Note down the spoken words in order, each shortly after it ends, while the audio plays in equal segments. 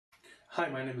Hi,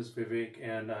 my name is Vivek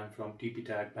and I'm from TP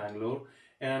Bangalore.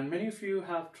 And many of you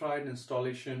have tried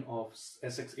installation of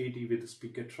SX80 with the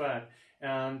speaker track,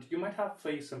 and you might have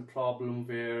faced some problem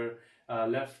where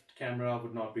left camera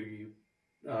would not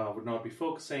be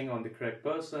focusing on the correct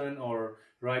person, or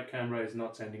right camera is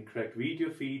not sending correct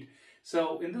video feed.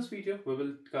 So in this video, we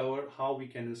will cover how we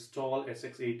can install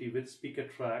SX80 with speaker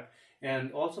track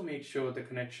and also make sure the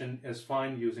connection is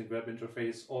fine using web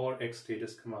interface or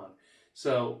xstatus command.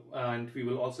 So, and we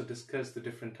will also discuss the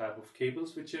different type of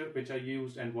cables which are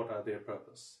used and what are their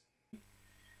purpose.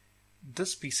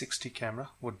 This P60 camera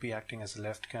would be acting as a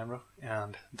left camera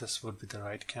and this would be the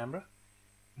right camera.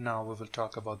 Now we will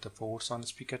talk about the ports on the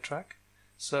speaker track.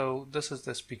 So this is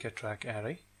the speaker track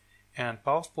array and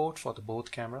power port for the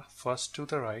both camera, first to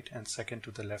the right and second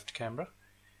to the left camera.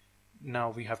 Now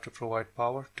we have to provide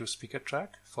power to speaker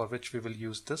track, for which we will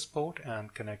use this port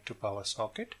and connect to power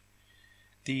socket.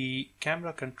 The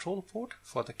camera control port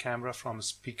for the camera from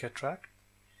speaker track,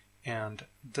 and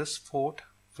this port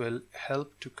will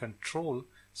help to control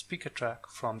speaker track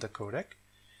from the codec.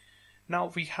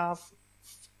 Now we have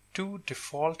two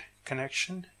default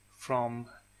connection from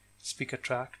speaker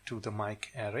track to the mic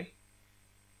array,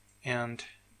 and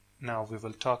now we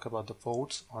will talk about the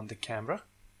ports on the camera.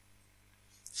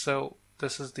 So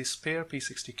this is the spare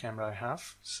P60 camera I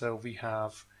have. So we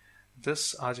have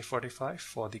this RJ45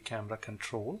 for the camera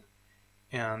control,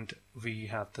 and we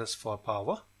have this for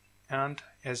power and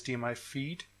HDMI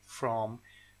feed from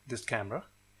this camera.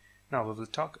 Now we will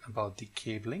talk about the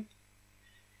cabling.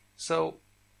 So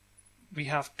we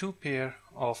have two pair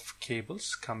of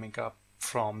cables coming up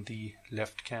from the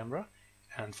left camera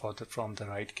and from the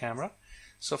right camera.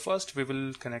 So first we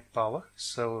will connect power.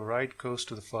 So right goes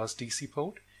to the first DC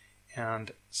port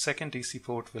and second DC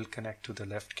port will connect to the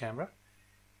left camera.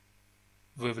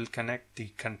 We will connect the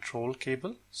control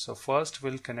cable. So first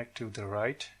we'll connect to the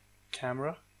right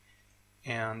camera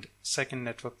and second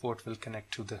network port will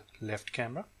connect to the left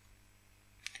camera.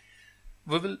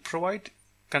 We will provide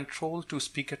control to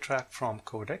speaker track from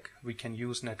codec. We can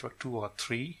use network 2 or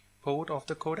 3 port of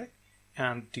the codec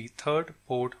and the third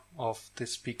port of the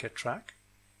speaker track.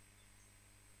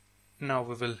 Now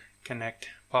we will connect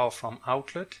power from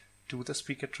outlet to the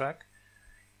speaker track,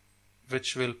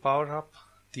 which will power up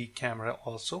the camera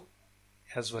also,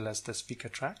 as well as the speaker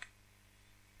track.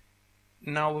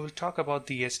 Now we will talk about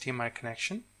the HDMI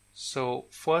connection. So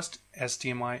first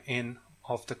HDMI in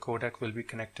of the codec will be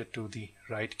connected to the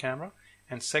right camera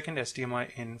and second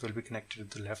HDMI in will be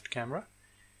connected to the left camera.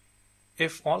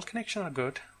 If all connections are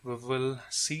good, we will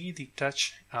see the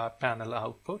touch panel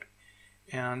output,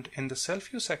 and in the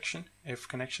self-view section, if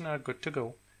connections are good to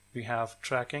go, we have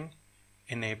tracking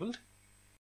enabled.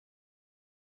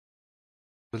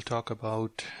 We'll talk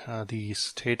about the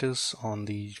status on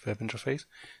the web interface.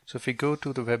 So if we go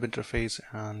to the web interface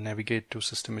and navigate to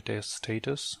system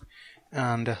status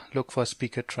and look for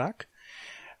speaker track,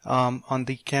 on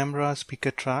the camera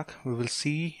speaker track we will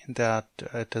see that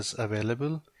it is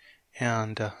available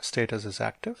and status is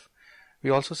active. We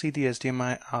also see the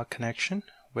HDMI connection,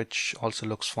 which also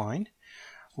looks fine.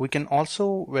 We can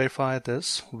also verify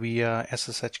this via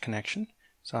SSH connection.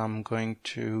 So I'm going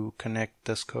to connect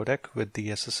this codec with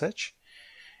the SSH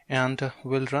and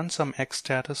we'll run some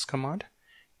xstatus command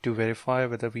to verify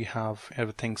whether we have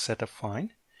everything set up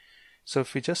fine. So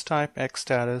if we just type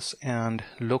xstatus and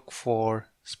look for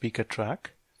speaker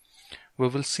track, we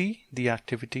will see the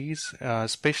activities,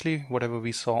 especially whatever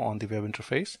we saw on the web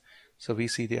interface. So we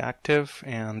see the active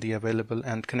and the available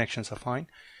and connections are fine.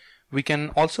 We can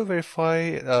also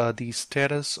verify the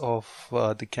status of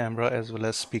the camera as well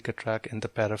as speaker track in the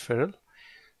peripheral.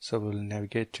 So we'll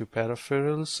navigate to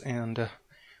peripherals and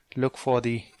look for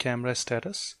the camera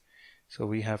status. So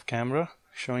we have camera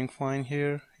showing fine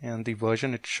here, and the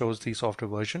version, it shows the software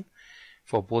version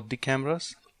for both the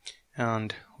cameras.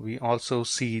 And we also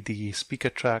see the speaker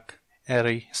track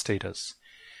array status.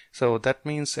 So that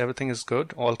means everything is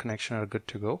good, all connections are good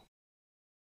to go.